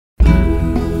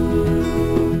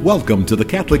Welcome to the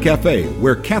Catholic Cafe,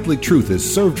 where Catholic truth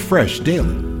is served fresh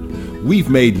daily. We've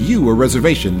made you a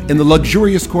reservation in the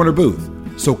luxurious corner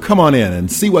booth, so come on in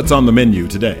and see what's on the menu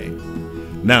today.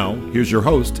 Now, here's your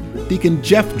host, Deacon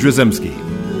Jeff Drzymski.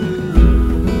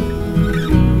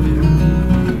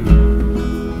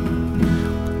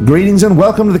 Greetings and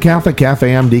welcome to the Catholic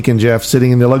Cafe. I'm Deacon Jeff,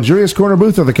 sitting in the luxurious corner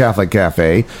booth of the Catholic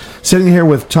Cafe, sitting here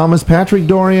with Thomas Patrick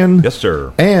Dorian. Yes,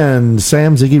 sir. And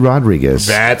Sam Ziggy Rodriguez.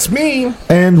 That's me.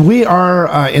 And we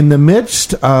are in the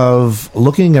midst of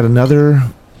looking at another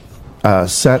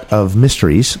set of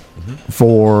mysteries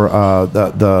for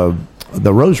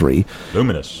the Rosary.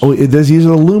 Luminous. These are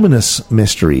the Luminous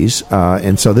Mysteries.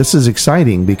 And so this is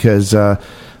exciting because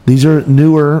these are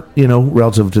newer,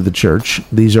 relative to the Church.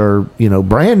 These are,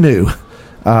 brand new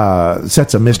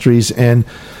sets of mysteries. And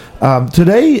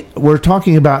today we're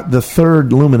talking about the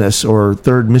third Luminous, or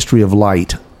third Mystery of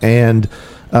Light. And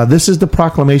this is the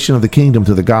Proclamation of the Kingdom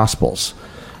through the Gospels.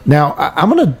 Now,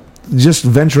 I'm going to just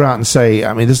venture out and say,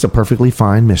 this is a perfectly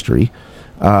fine mystery.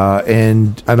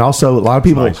 And also a lot of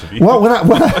people, nice of you. well, when I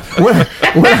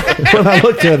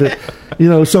looked at it,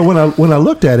 so when I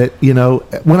looked at it,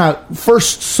 when I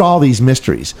first saw these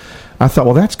mysteries, I thought,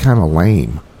 well, that's kind of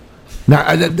lame.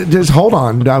 Now, just hold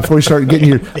on before you start getting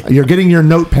your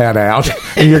notepad out,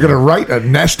 and you're going to write a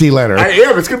nasty letter. I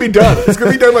am. It's going to be done. It's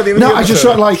going to be done by the end of the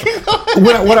episode. No, I just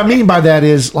thought, what I mean by that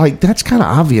is, that's kind of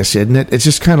obvious, isn't it? It's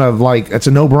just kind of like, it's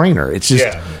a no-brainer. It's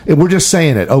just, we're just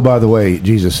saying it. Oh, by the way,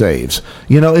 Jesus saves.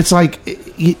 It's like,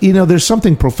 there's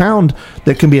something profound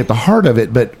that can be at the heart of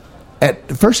it, but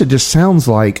at first it just sounds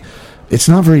like it's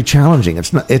not very challenging.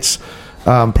 It's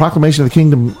Proclamation of the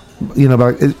Kingdom.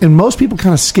 And most people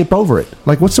kind of skip over it.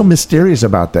 Like, what's so mysterious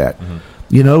about that?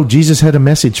 Mm-hmm. Jesus had a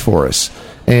message for us,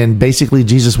 and basically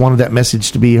Jesus wanted that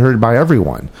message to be heard by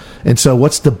everyone. And so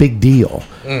what's the big deal,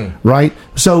 right?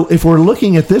 So if we're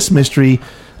looking at this mystery,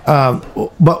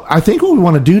 but I think what we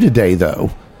want to do today,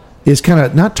 though, is kind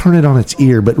of not turn it on its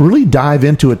ear, but really dive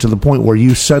into it to the point where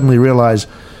you suddenly realize,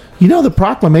 the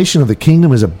Proclamation of the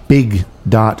Kingdom is a big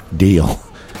deal.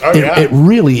 Oh, yeah. It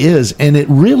really is, and it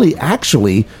really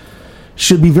actually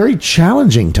should be very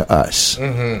challenging to us,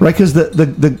 right? Because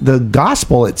the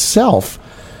gospel itself,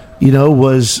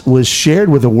 was shared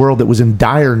with a world that was in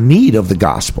dire need of the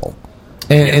gospel,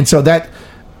 and so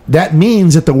that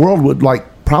means that the world would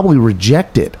probably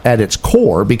reject it at its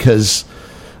core because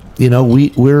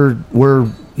we're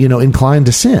inclined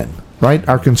to sin, right?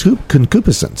 Our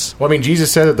concupiscence. Well,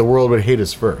 Jesus said that the world would hate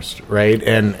us first, right?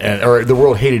 Or the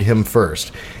world hated him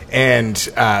first. And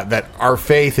that our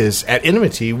faith is at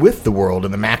enmity with the world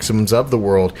and the maxims of the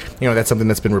world. That's something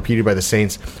that's been repeated by the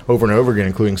saints over and over again,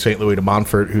 including St. Louis de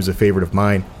Montfort, who's a favorite of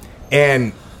mine.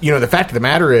 And, the fact of the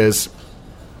matter is,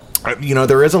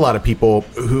 there is a lot of people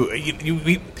who...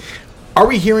 are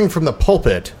we hearing from the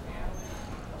pulpit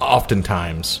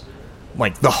oftentimes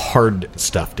the hard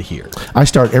stuff to hear? I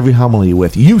start every homily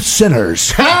with, "You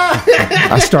sinners."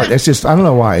 It's just, I don't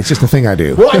know why. It's just a thing I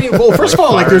do. Well, first of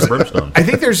all, there's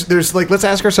let's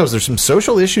ask ourselves, there's some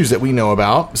social issues that we know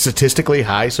about, statistically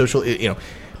high social,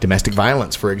 domestic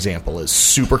violence, for example, is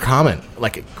super common,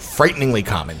 frighteningly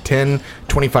common, 10,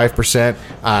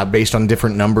 25%, based on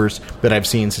different numbers that I've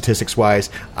seen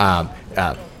statistics-wise.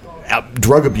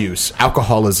 Drug abuse,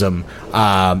 alcoholism,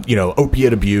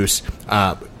 opiate abuse,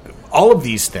 all of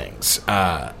these things,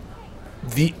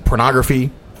 the pornography.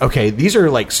 Okay, these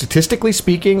are statistically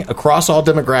speaking across all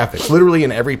demographics, literally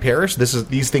in every parish.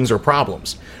 These things are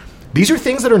problems. These are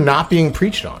things that are not being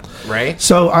preached on, right?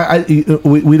 So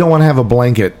we don't want to have a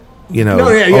blanket,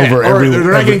 over every. They're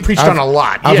not getting preached on a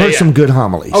lot. I've heard some good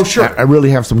homilies. Oh, sure. I really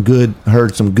have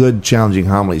heard some good challenging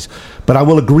homilies. But I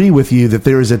will agree with you that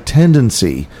there is a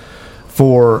tendency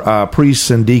for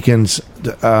priests and deacons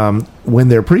when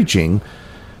they're preaching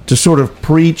to sort of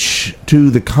preach to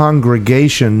the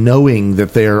congregation, knowing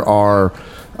that there are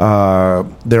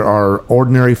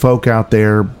ordinary folk out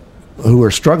there who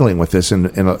are struggling with this in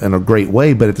a great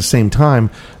way, but at the same time,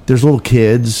 there's little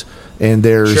kids and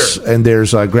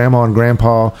there's grandma and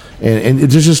grandpa, and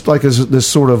there's just this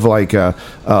sort of a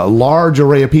large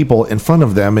array of people in front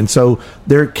of them, and so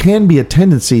there can be a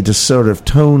tendency to sort of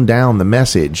tone down the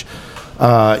message.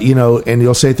 And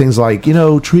you'll say things like,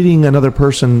 treating another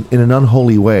person in an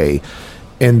unholy way.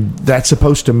 And that's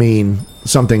supposed to mean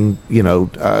something,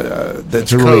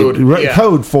 that's really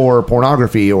code for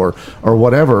pornography or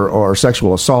whatever, or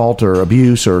sexual assault or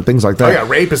abuse or things like that. Oh, yeah,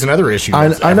 rape is another issue.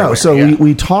 I know. So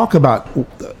we talk about,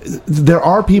 there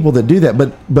are people that do that,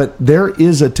 but there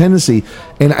is a tendency,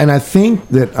 and I think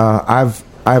that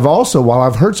I've also, while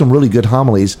I've heard some really good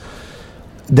homilies,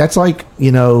 that's like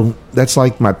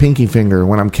my pinky finger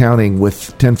when I'm counting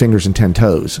with 10 fingers and 10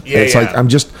 toes. It's like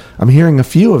I'm hearing a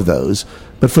few of those,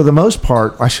 but for the most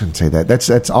part, I shouldn't say that.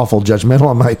 That's awful judgmental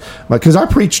on my because I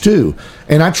preach too,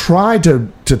 and I try to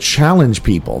challenge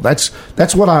people. That's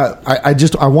what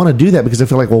I want to do that because I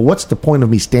feel like, well, what's the point of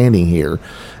me standing here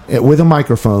with a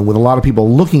microphone with a lot of people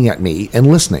looking at me and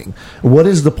listening? What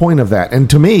is the point of that? And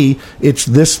to me, it's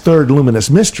this third luminous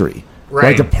mystery.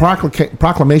 Right, the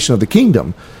proclamation of the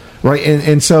kingdom, right,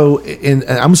 and so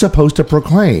I'm supposed to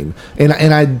proclaim,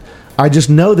 and I just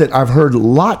know that I've heard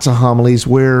lots of homilies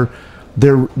where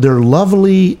they're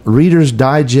lovely Reader's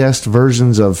Digest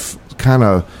versions of kind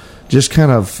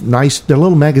of nice. They're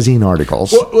little magazine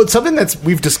articles. Well, something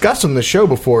we've discussed on the show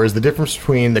before is the difference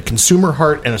between the consumer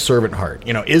heart and a servant heart.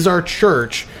 Is our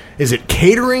church, is it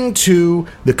catering to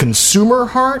the consumer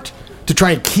heart to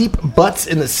try and keep butts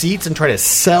in the seats and try to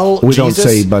sell we Jesus?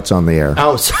 Don't say butts on the air.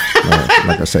 Oh, sorry. No, I'm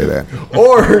not going to say that.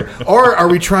 Or are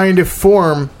we trying to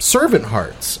form servant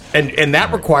hearts? And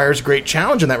that requires great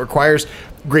challenge, and that requires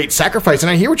great sacrifice. And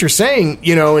I hear what you're saying,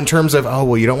 in terms of, oh,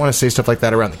 well, you don't want to say stuff like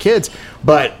that around the kids.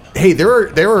 But, hey,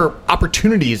 there are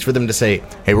opportunities for them to say,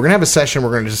 hey, we're going to have a session, we're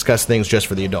going to discuss things just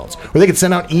for the adults. Or they could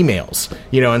send out emails,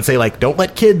 and say, like, don't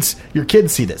let your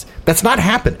kids see this. That's not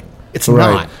happening. It's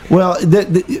not. Well,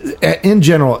 in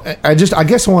general, I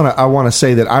guess I want to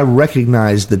say that I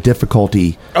recognize the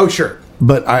difficulty. Oh, sure.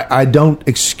 But I don't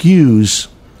excuse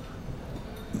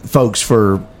folks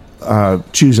for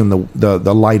choosing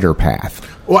the lighter path.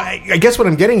 Well, I guess what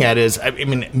I'm getting at is,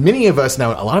 many of us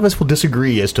now, a lot of us will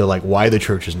disagree as to like why the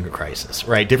church is in a crisis,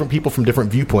 right? Different people from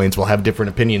different viewpoints will have different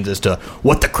opinions as to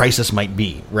what the crisis might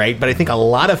be, right? But I think a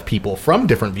lot of people from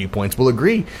different viewpoints will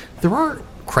agree there are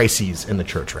crises in the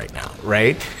church right now,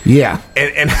 right? Yeah.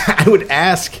 And I would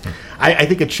ask, I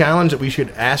think a challenge that we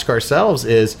should ask ourselves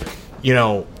is,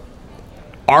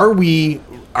 are we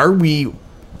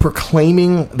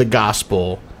proclaiming the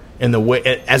gospel in the way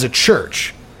as a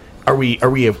church? Are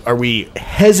we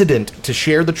hesitant to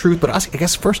share the truth? But I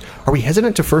guess first, are we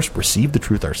hesitant to first receive the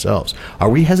truth ourselves? Are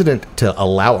we hesitant to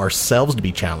allow ourselves to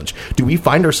be challenged? Do we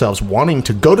find ourselves wanting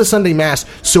to go to Sunday Mass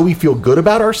so we feel good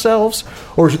about ourselves,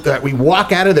 or that we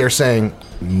walk out of there saying,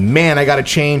 "Man, I got to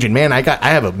change, and man, I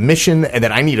have a mission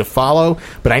that I need to follow,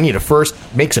 but I need to first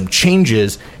make some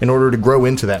changes in order to grow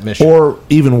into that mission." Or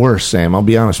even worse, Sam, I'll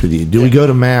be honest with you. Do we go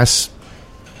to Mass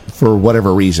for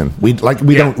whatever reason? We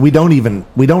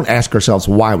don't ask ourselves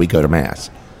why we go to Mass,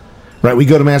 right? We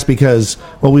go to Mass because,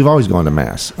 well, we've always gone to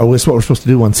Mass, or it's what we're supposed to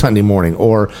do on Sunday morning,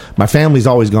 or my family's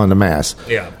always gone to Mass.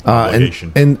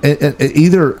 Obligation. And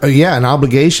either an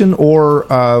obligation or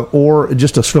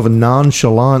just a sort of a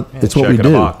nonchalant. It's what we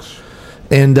do.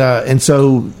 And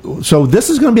so this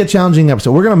is going to be a challenging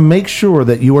episode. We're going to make sure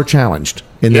that you are challenged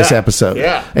in this episode.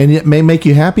 Yeah. And it may make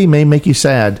you happy, may make you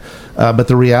sad, but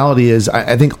the reality is,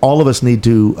 I think all of us need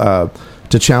to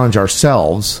challenge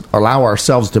ourselves, allow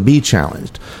ourselves to be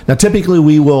challenged. Now, typically,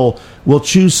 we'll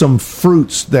choose some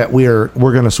fruits that we're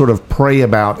going to sort of pray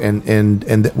about and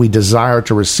that we desire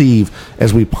to receive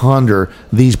as we ponder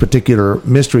these particular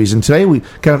mysteries. And today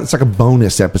it's like a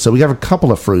bonus episode. We have a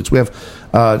couple of fruits. We have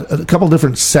a couple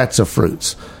different sets of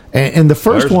fruits. And the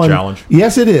first There's one, a challenge.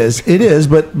 Yes, it is.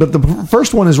 But the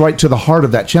first one is right to the heart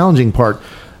of that challenging part: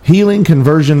 healing,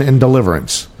 conversion, and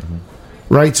deliverance. Mm-hmm.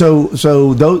 Right. So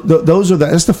those are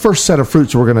that's the first set of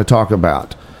fruits we're going to talk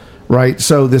about. Right.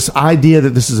 So this idea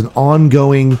that this is an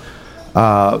ongoing,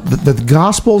 the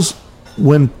Gospels,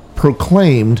 when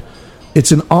proclaimed,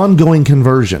 it's an ongoing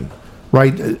conversion.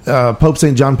 Right. Pope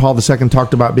St. John Paul II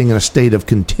talked about being in a state of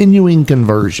continuing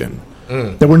conversion.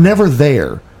 That we're never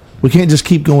there. We can't just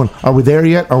keep going, are we there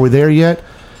yet? Are we there yet?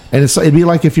 And it'd be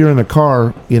like if you're in a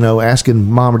car, asking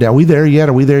mom or dad, are we there yet?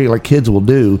 Are we there yet? Like kids will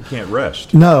do. You can't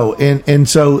rest. No. And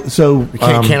so we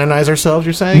can't canonize ourselves,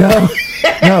 you're saying? No.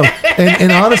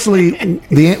 And honestly,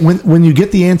 when you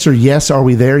get the answer, yes, are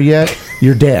we there yet?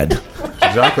 You're dead.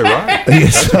 Exactly right.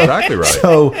 That's exactly right.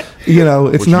 So,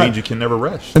 it's Which not. means you can never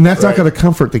rest. And that's not going to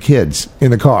comfort the kids in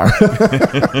the car.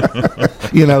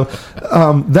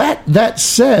 That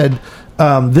said,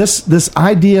 this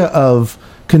idea of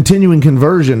continuing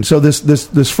conversion. So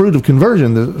this fruit of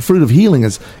conversion, the fruit of healing,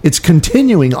 it's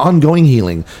continuing ongoing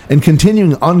healing and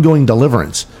continuing ongoing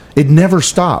deliverance. It never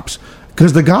stops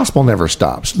because the gospel never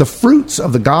stops. The fruits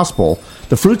of the gospel,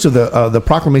 the fruits of the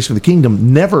proclamation of the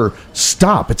kingdom, never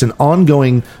stop. It's an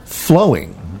ongoing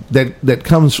flowing that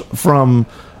comes from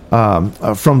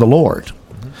the Lord.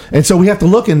 And so we have to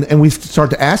look and we start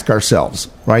to ask ourselves,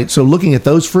 right? So looking at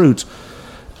those fruits,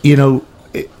 where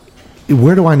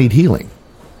do I need healing?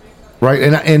 Right,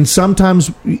 and sometimes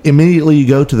immediately you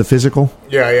go to the physical.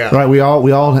 Yeah. Right, we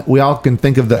all can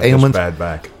think of the ailments. Bad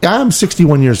back. I'm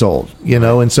 61 years old,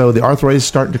 and so the arthritis is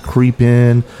starting to creep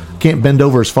in. Can't bend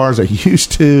over as far as I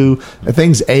used to.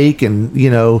 Things ache, and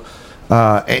and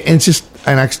it's just,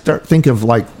 and I start think of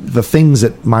like the things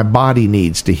that my body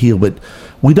needs to heal, but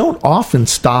we don't often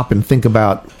stop and think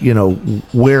about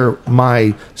where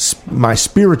my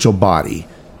spiritual body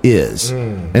is,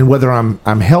 and whether I'm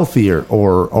healthier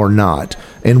or not,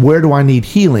 and where do I need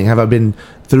healing? Have I been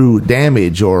through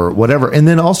damage or whatever? And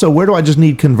then also, where do I just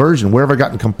need conversion? Where have I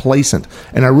gotten complacent?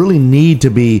 And I really need to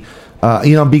be,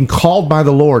 I'm being called by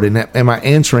the Lord, and am I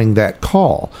answering that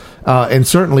call? And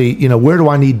certainly, where do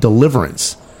I need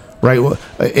deliverance? Right?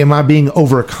 Am I being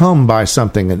overcome by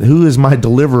something? And who is my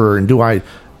deliverer? And do I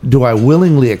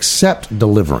willingly accept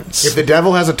deliverance? If the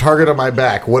devil has a target on my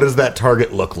back, what does that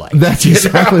target look like? That's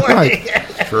exactly right.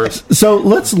 Sure. So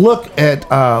let's look at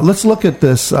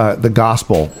this the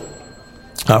gospel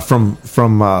from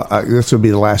this would be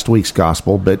the last week's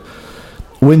gospel. But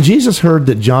when Jesus heard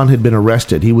that John had been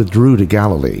arrested, he withdrew to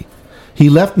Galilee. He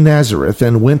left Nazareth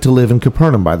and went to live in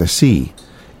Capernaum by the sea,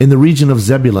 in the region of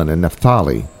Zebulun and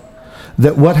Naphtali,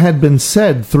 that what had been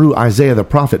said through Isaiah the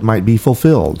prophet might be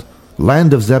fulfilled.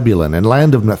 Land of Zebulun and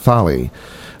land of Naphtali,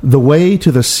 the way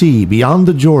to the sea beyond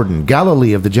the Jordan,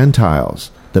 Galilee of the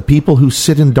Gentiles. The people who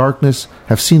sit in darkness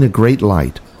have seen a great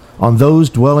light. On those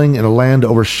dwelling in a land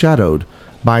overshadowed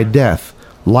by death,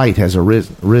 light has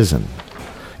risen.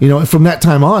 From that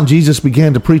time on, Jesus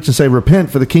began to preach and say,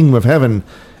 repent, for the kingdom of heaven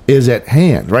is at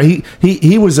hand. Right?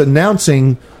 He was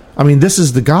announcing, this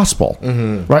is the gospel.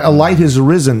 Mm-hmm. Right? A light has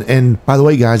arisen. And by the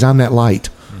way, guys, I'm that light.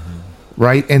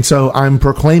 Right? And so I'm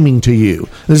proclaiming to you.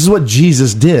 This is what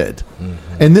Jesus did. Mm-hmm.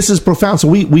 And this is profound. So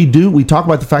we talk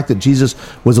about the fact that Jesus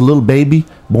was a little baby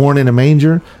born in a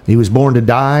manger. He was born to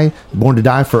die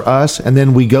for us. And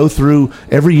then we go through,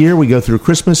 every year we go through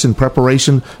Christmas in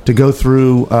preparation to go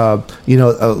through, a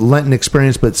Lenten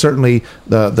experience, but certainly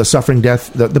the suffering,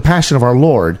 death, the passion of our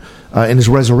Lord and his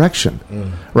resurrection.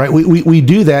 Right? We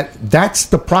do that. That's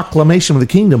the proclamation of the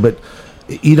kingdom. But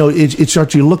it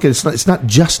starts, you look at it, it's not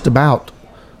just about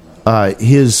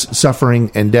his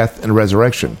suffering and death and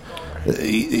resurrection.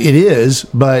 It is,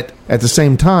 but at the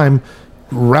same time,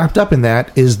 wrapped up in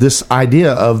that is this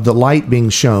idea of the light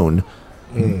being shown,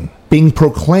 being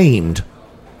proclaimed,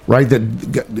 right?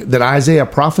 That Isaiah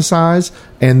prophesies,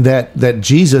 and that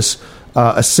Jesus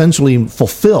essentially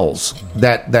fulfills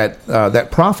that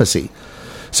prophecy.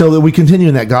 So that we continue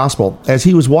in that gospel. As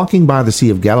he was walking by the Sea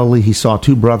of Galilee, he saw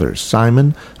two brothers,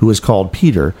 Simon, who is called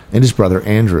Peter, and his brother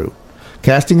Andrew.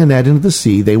 Casting a net into the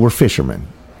sea, they were fishermen.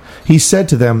 He said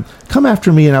to them, come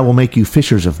after me, and I will make you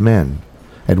fishers of men.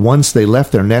 At once they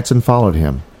left their nets and followed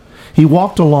him. He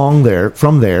walked along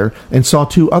from there and saw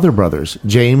two other brothers,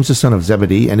 James the son of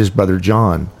Zebedee and his brother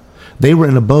John. They were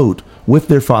in a boat with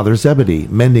their father Zebedee,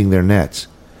 mending their nets.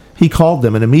 He called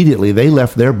them, and immediately they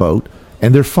left their boat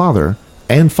and their father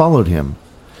and followed him.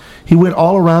 He went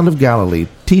all around of Galilee,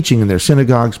 teaching in their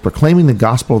synagogues, proclaiming the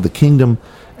gospel of the kingdom,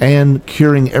 and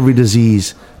curing every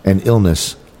disease and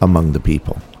illness among the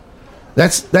people.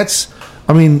 Notice,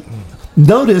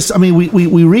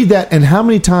 we read that, and how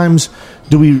many times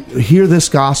do we hear this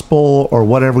gospel or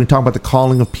whatever? We talk about the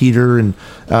calling of Peter and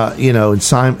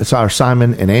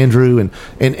Simon and Andrew,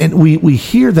 and we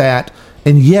hear that,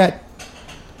 and yet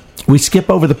we skip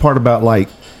over the part about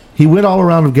he went all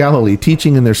around of Galilee,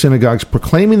 teaching in their synagogues,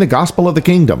 proclaiming the gospel of the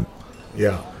kingdom.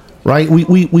 Yeah. Right?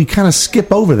 We kind of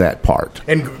skip over that part.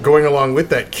 And going along with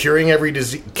that, curing every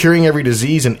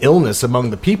disease and illness among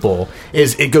the people,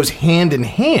 it goes hand in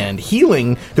hand.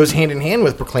 Healing goes hand in hand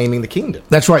with proclaiming the kingdom.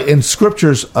 That's right. And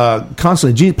scriptures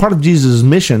constantly, part of Jesus'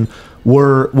 mission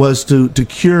was to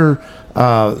cure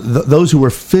those who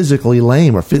were physically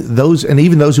lame, or even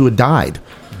those who had died.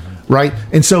 Right?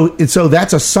 And so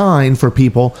that's a sign for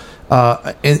people.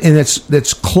 And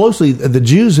that's closely, the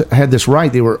Jews had this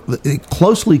right. They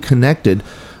closely connected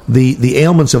the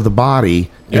ailments of the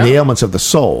body and the ailments of the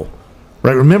soul.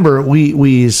 Right? Remember,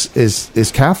 we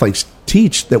as Catholics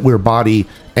teach that we're body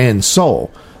and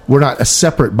soul. We're not a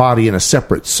separate body and a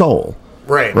separate soul.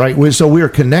 Right. Right. So we're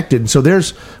connected. So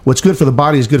there's what's good for the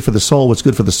body is good for the soul. What's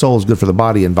good for the soul is good for the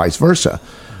body, and vice versa.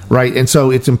 Right. And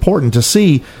so it's important to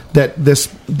see that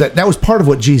that was part of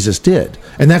what Jesus did.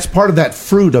 And that's part of that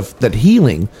fruit of that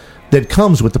healing that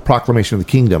comes with the proclamation of the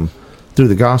kingdom through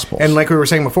the gospel. And like we were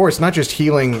saying before, it's not just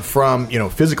healing from,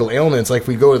 physical ailments. Like if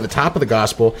we go to the top of the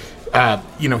gospel,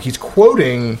 he's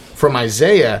quoting from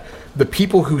Isaiah, the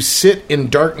people who sit in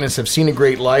darkness have seen a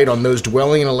great light. On those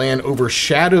dwelling in a land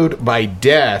overshadowed by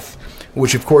death,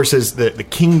 which of course is the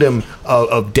kingdom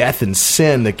of death and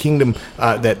sin, the kingdom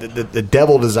that the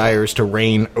devil desires to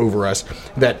reign over us,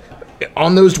 that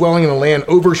on those dwelling in the land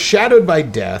overshadowed by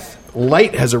death,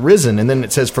 light has arisen. And then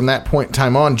it says from that point in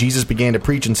time on, Jesus began to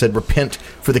preach and said, repent,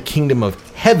 for the kingdom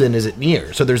of heaven is at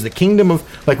near. So there's the kingdom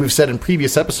of, like we've said in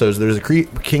previous episodes, there's a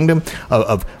kingdom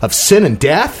of sin and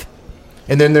death,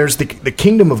 and then there's the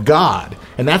kingdom of God.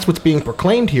 And that's what's being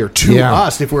proclaimed here to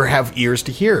us if we have ears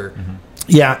to hear. Mm-hmm.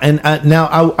 Yeah, and now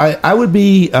I would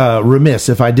be remiss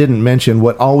if I didn't mention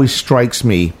what always strikes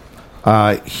me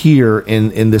here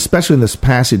in this, especially in this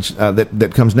passage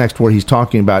that comes next, where he's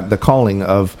talking about the calling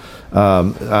of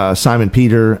Simon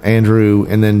Peter, Andrew,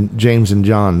 and then James and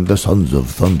John, the sons of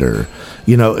thunder.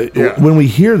 When we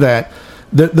hear that,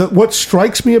 what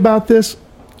strikes me about this,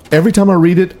 every time I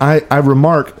read it, I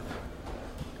remark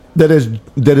that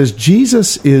as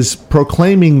Jesus is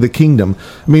proclaiming the kingdom,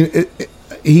 I mean,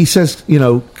 he says,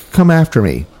 come after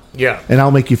me, and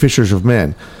I'll make you fishers of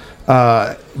men.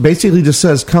 Basically just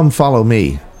says, come follow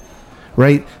me,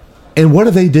 right? And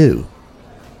what do?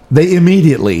 They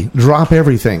immediately drop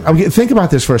everything. I mean, think about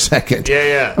this for a second.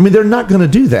 Yeah. I mean, they're not going to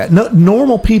do that. No,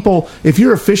 normal people, if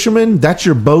you're a fisherman, that's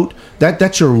your boat,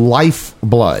 that's your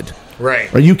lifeblood.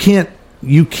 Right. Or you can't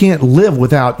live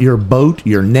without your boat,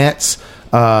 your nets,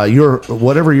 your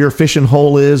whatever your fishing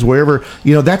hole is, wherever,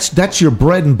 that's your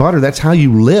bread and butter. That's how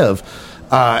you live.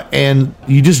 And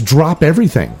you just drop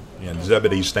everything. And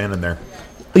Zebedee's standing there.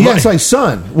 Yeah, it's like,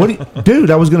 son, dude,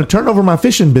 I was going to turn over my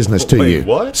fishing business to you.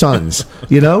 What? Sons,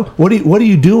 what are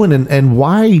you doing, and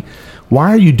why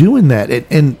are you doing that?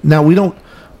 And now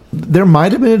there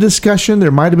might have been a discussion,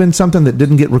 there might have been something that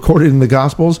didn't get recorded in the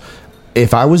Gospels.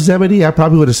 If I was Zebedee, I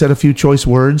probably would have said a few choice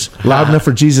words loud enough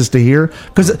for Jesus to hear,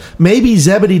 because maybe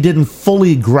Zebedee didn't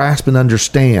fully grasp and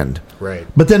understand. Right.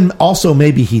 But then also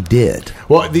maybe he did.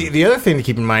 Well, the other thing to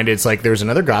keep in mind, it's like there's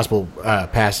another gospel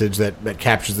passage that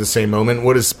captures the same moment.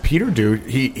 What does Peter do?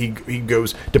 He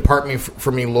goes, depart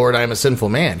from me, Lord, I am a sinful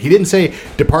man. He didn't say,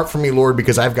 depart from me, Lord,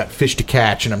 because I've got fish to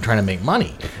catch and I'm trying to make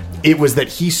money. It was that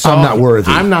he saw,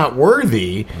 I'm not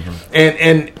worthy.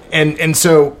 Mm-hmm. And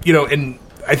so, and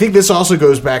I think this also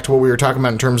goes back to what we were talking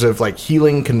about in terms of like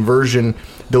healing, conversion,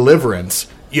 deliverance.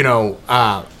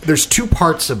 There's two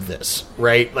parts of this,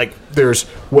 right? Like there's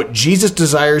what Jesus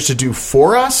desires to do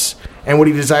for us and what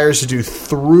he desires to do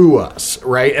through us,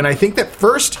 right? And I think that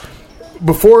first,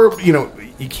 before, you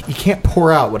can't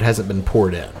pour out what hasn't been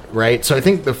poured in, right? So I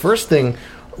think the first thing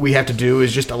we have to do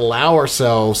is just allow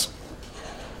ourselves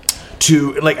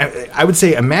to, like, I would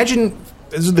say, imagine,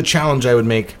 this is the challenge I would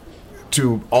make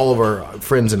to all of our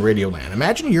friends in Radio Land.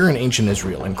 Imagine you're in ancient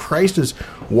Israel and Christ is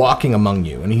walking among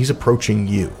you and he's approaching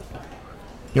you.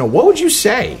 What would you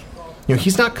say?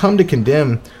 He's not come to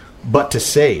condemn, but to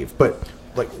save. But,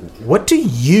 like, what do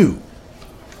you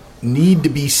need to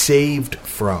be saved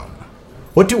from?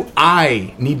 What do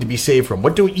I need to be saved from?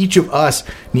 What do each of us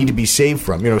need to be saved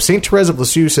from? St. Therese of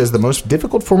Lisieux says the most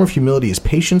difficult form of humility is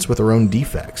patience with our own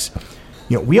defects.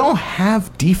 We all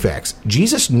have defects.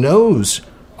 Jesus knows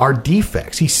our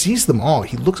defects. He sees them all.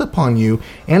 He looks upon you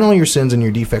and all your sins and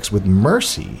your defects with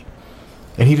mercy.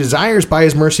 And he desires by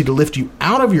his mercy to lift you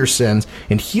out of your sins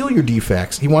and heal your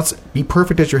defects. He wants to be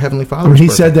perfect as your heavenly Father. He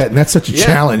said that, and that's such a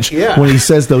challenge when he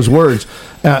says those words.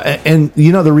 And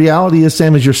the reality is,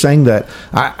 Sam, as you're saying that,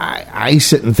 I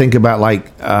sit and think about,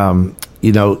 like,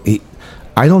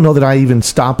 I don't know that I even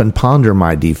stop and ponder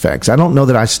my defects. I don't know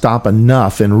that I stop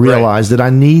enough and realize that I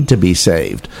need to be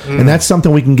saved. And that's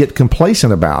something we can get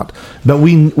complacent about. But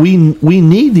we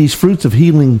need these fruits of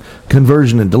healing,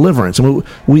 conversion, and deliverance. And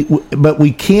but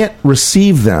we can't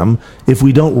receive them if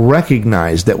we don't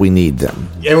recognize that we need them.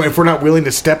 And if we're not willing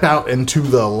to step out into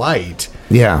the light.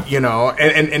 Yeah.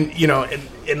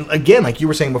 And again, like you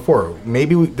were saying before,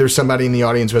 maybe there's somebody in the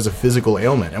audience who has a physical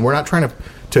ailment, and we're not trying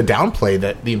to downplay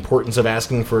the importance of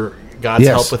asking for God's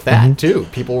help with that too.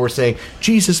 People were saying,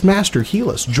 Jesus, Master, heal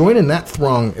us. Join in that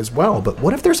throng as well. But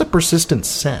what if there's a persistent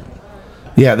sin?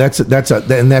 Yeah, I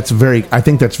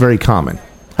think that's very common.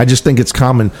 I just think it's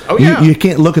common. Oh, yeah. You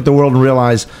can't look at the world and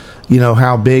realize,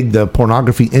 how big the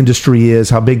pornography industry is,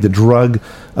 how big the drug,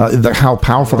 how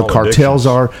powerful the cartels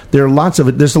are.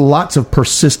 There's lots of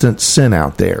persistent sin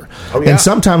out there. Oh, yeah. And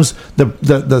sometimes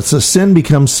the sin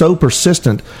becomes so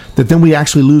persistent that then we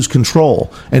actually lose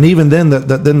control. And even then,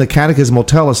 the catechism will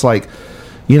tell us, like,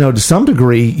 to some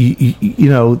degree,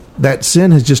 that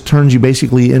sin has just turned you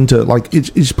basically into, like,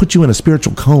 it's put you in a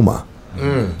spiritual coma.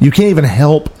 You can't even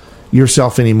help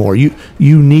yourself anymore. You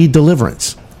need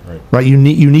deliverance. Right, you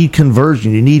need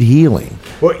conversion, you need healing.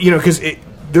 Well, because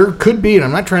there could be, and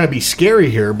I'm not trying to be scary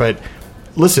here, but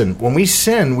listen, when we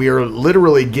sin, we are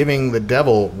literally giving the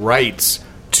devil rights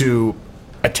to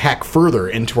attack further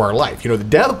into our life.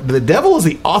 The devil is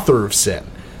the author of sin.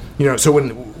 So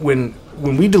when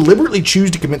we deliberately choose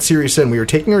to commit serious sin, we are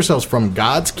taking ourselves from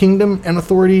God's kingdom and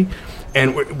authority,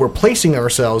 and we're placing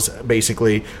ourselves,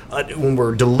 basically, when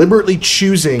we're deliberately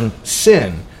choosing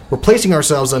sin, we're placing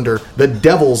ourselves under the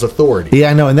devil's authority.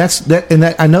 Yeah, I know, and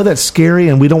that I know that's scary,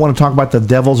 and we don't want to talk about the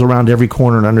devils around every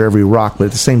corner and under every rock. But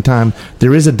at the same time,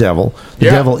 there is a devil. The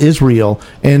devil is real,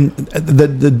 and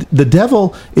the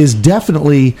devil is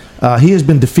definitely he has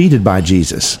been defeated by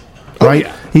Jesus. Right?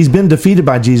 Yeah. He's been defeated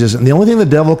by Jesus, and the only thing the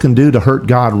devil can do to hurt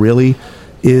God really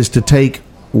is to take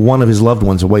one of his loved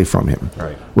ones away from him.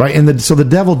 Right? And so the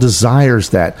devil desires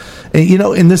that. And,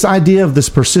 in this idea of this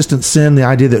persistent sin, the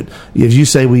idea that, as you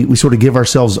say, we sort of give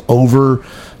ourselves over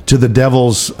to the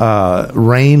devil's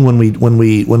reign when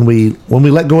we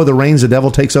let go of the reins, the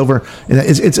devil takes over. And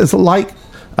it's like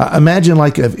imagine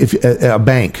like if a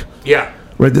bank,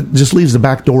 right, that just leaves the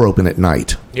back door open at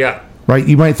night. Right?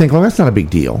 You might think, well, that's not a big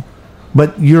deal.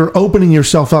 But you're opening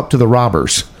yourself up to the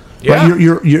robbers. Right?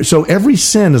 You're so every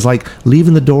sin is like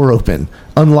leaving the door open,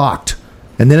 unlocked,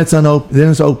 and then it's then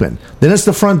it's open. Then it's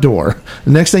the front door.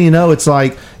 The next thing you know, it's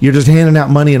like you're just handing out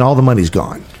money and all the money's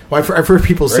gone. Well, I've heard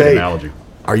people say, analogy.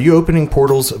 "Are you opening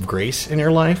portals of grace in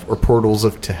your life or portals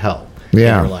to hell in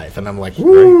your life?" And I'm like,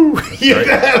 "Woo!"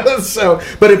 So,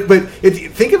 but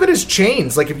if think of it as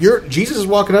chains. Like if Jesus is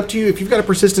walking up to you, if you've got a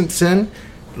persistent sin,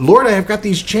 Lord, I have got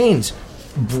these chains.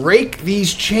 Break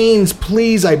these chains,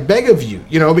 please, I beg of you.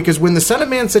 Because when the Son of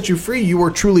Man sets you free, you are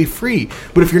truly free.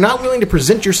 But if you're not willing to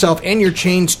present yourself and your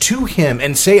chains to him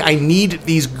and say, I need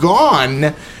these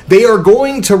gone, they are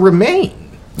going to remain.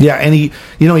 Yeah, and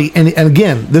and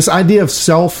again, this idea of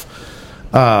self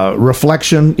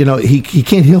reflection, he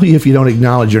can't heal you if you don't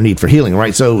acknowledge your need for healing,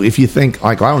 right? So if you think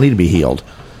like, I don't need to be healed,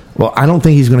 well, I don't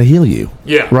think he's going to heal you,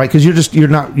 right? Because you're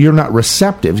not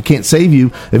receptive. He can't save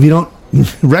you if you don't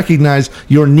recognize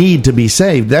your need to be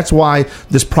saved. That's why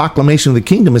this proclamation of the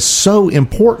kingdom is so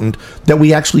important, that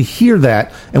we actually hear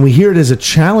that, and we hear it as a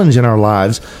challenge in our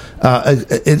lives. You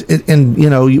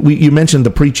mentioned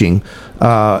the preaching,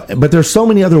 but there's so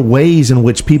many other ways in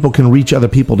which people can reach other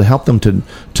people to help them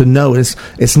to know.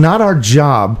 It's not our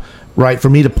job, right, for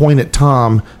me to point at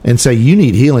Tom and say, you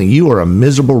need healing. You are a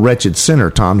miserable, wretched sinner,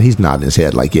 Tom. He's nodding his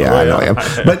head like, I know I am.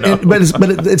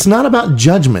 But it's not about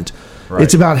judgment. Right.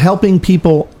 It's about helping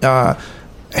people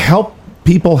help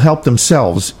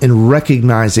themselves in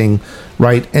recognizing,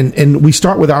 right, and we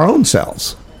start with our own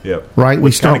selves. Yep. Right.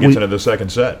 We start into the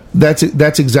second set. That's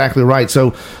exactly right.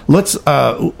 So let's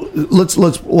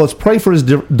pray for his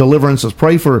deliverance. Let's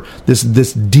pray for this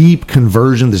deep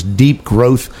conversion, this deep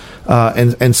growth,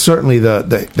 and certainly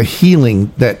the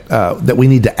healing that we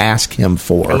need to ask him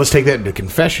for. And let's take that into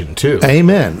confession too.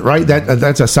 Amen. Right.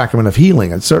 That's a sacrament of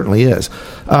healing. It certainly is.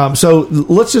 So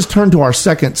let's just turn to our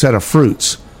second set of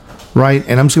fruits. Right,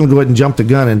 and I'm just going to go ahead and jump the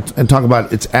gun and talk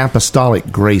about its apostolic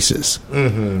graces.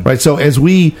 Mm-hmm. Right, so as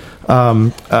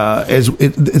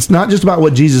it's not just about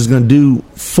what Jesus is going to do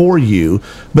for you,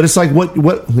 but it's like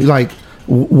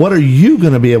what are you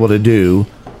going to be able to do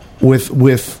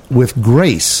with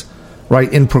grace, right,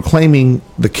 in proclaiming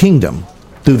the kingdom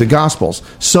through the Gospels.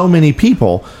 So many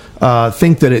people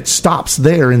think that it stops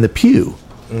there in the pew,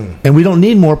 and we don't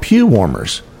need more pew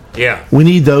warmers. Yeah, we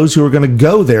need those who are going to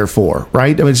go therefore,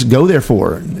 right? I mean, just go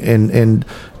therefore and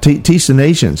teach the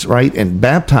nations, right? And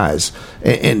baptize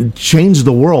and change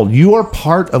the world. You are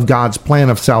part of God's plan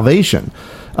of salvation.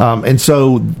 And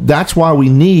so that's why we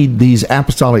need these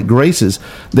apostolic graces,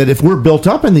 that if we're built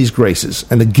up in these graces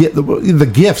and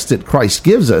the gifts that Christ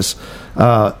gives us,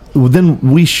 then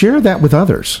we share that with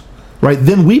others, right?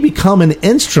 Then we become an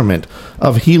instrument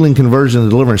of healing, conversion, and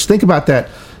deliverance. Think about that.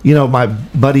 Our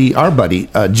buddy,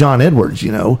 John Edwards,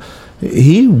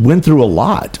 he went through a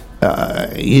lot.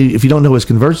 If you don't know his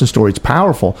conversion story, it's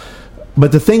powerful.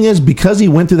 But the thing is, because he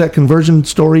went through that conversion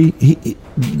story,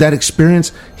 that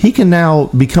experience, he can now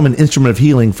become an instrument of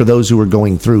healing for those who are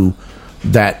going through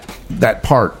that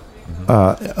part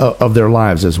of their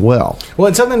lives as well. Well,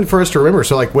 it's something for us to remember.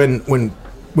 So, like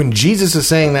when Jesus is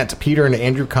saying that to Peter and to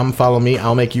Andrew, come follow me,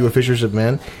 I'll make you a fishers of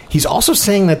men, he's also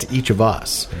saying that to each of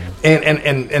us.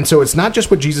 And so it's not just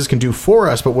what Jesus can do for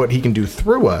us, but what he can do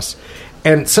through us.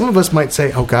 And some of us might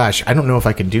say, oh gosh, I don't know if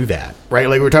I can do that, right?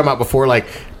 Like we were talking about before, like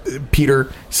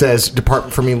Peter says,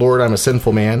 depart from me, Lord, I'm a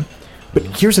sinful man. But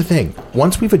here's the thing.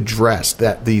 Once we've addressed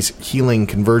that these healing,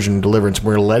 conversion, deliverance,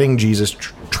 we're letting Jesus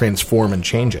transform and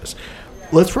change us.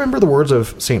 Let's remember the words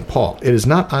of St. Paul. It is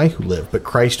not I who live, but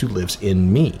Christ who lives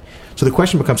in me. So the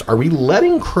question becomes, are we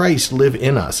letting Christ live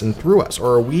in us and through us,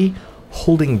 or are we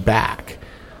holding back.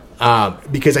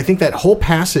 Because I think that whole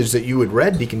passage that you had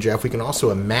read, Deacon Jeff, we can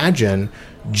also imagine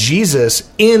Jesus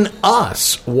in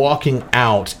us walking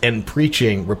out and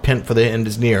preaching, repent for the end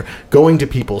is near, going to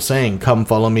people saying, come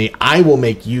follow me, I will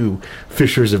make you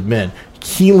fishers of men,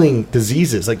 healing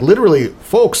diseases. Like literally,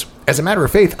 folks, as a matter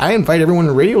of faith, I invite everyone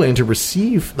in Radio Land to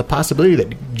receive the possibility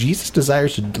that Jesus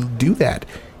desires to do that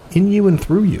in you and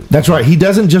through you. That's right. He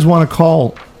doesn't just want to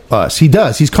call us. He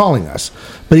does. He's calling us,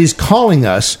 but he's calling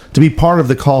us to be part of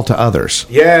the call to others.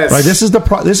 Yes. Right. This is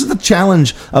the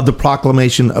challenge of the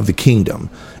proclamation of the kingdom.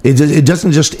 It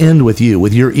doesn't just end with you,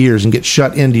 with your ears, and get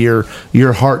shut into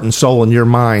your heart and soul and your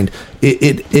mind.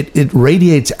 It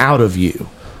radiates out of you,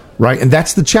 right? And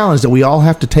that's the challenge that we all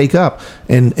have to take up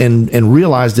and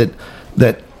realize that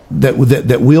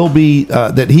we'll be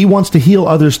that he wants to heal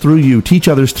others through you, teach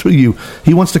others through you.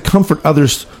 He wants to comfort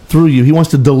others through you. He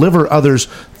wants to deliver others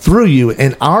through you.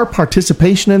 And our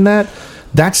participation in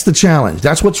that's the challenge.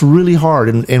 That's what's really hard.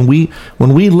 And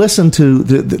when we listen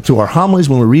to our homilies,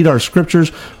 when we read our scriptures,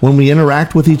 when we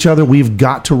interact with each other, we've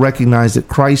got to recognize that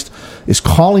Christ is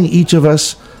calling each of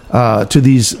us to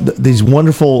these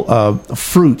wonderful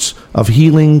fruits of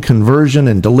healing, conversion,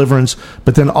 and deliverance,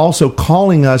 but then also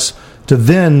calling us to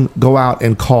then go out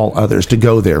and call others to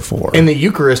go therefore. And the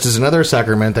Eucharist is another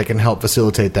sacrament that can help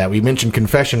facilitate that. We mentioned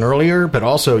confession earlier, but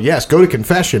also, yes, go to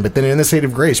confession, but then in the state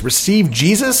of grace, receive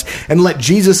Jesus and let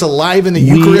Jesus alive in the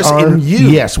Eucharist in you.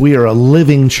 Yes, we are a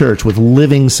living church with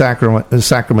living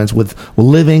sacraments, with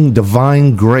living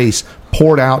divine grace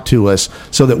poured out to us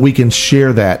so that we can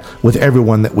share that with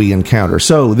everyone that we encounter.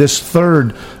 So this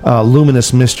third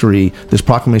luminous mystery, this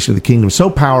proclamation of the kingdom, so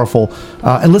powerful.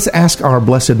 And let's ask our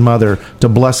Blessed Mother to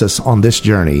bless us on this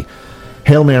journey.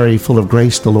 Hail Mary, full of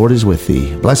grace, the Lord is with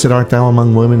thee. Blessed art thou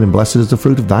among women, and blessed is the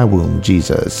fruit of thy womb,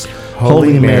 Jesus.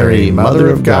 Holy Mary, Mother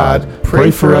of God,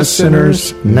 pray for us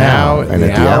sinners, now and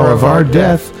at the hour of our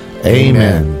death.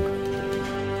 Amen.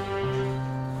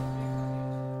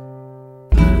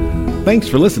 Thanks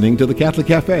for listening to the Catholic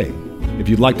Cafe. If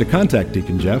you'd like to contact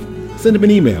Deacon Jeff, send him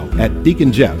an email at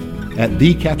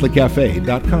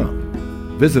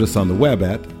deaconjeff@thecatholiccafe.com. Visit us on the web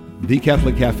at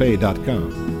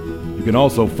thecatholiccafe.com. You can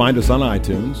also find us on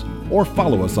iTunes or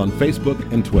follow us on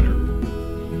Facebook and Twitter.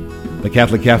 The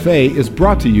Catholic Cafe is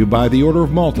brought to you by the Order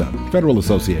of Malta Federal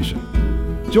Association.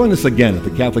 Join us again at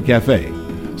the Catholic Cafe,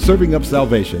 serving up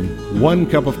salvation one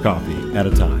cup of coffee at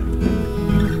a time.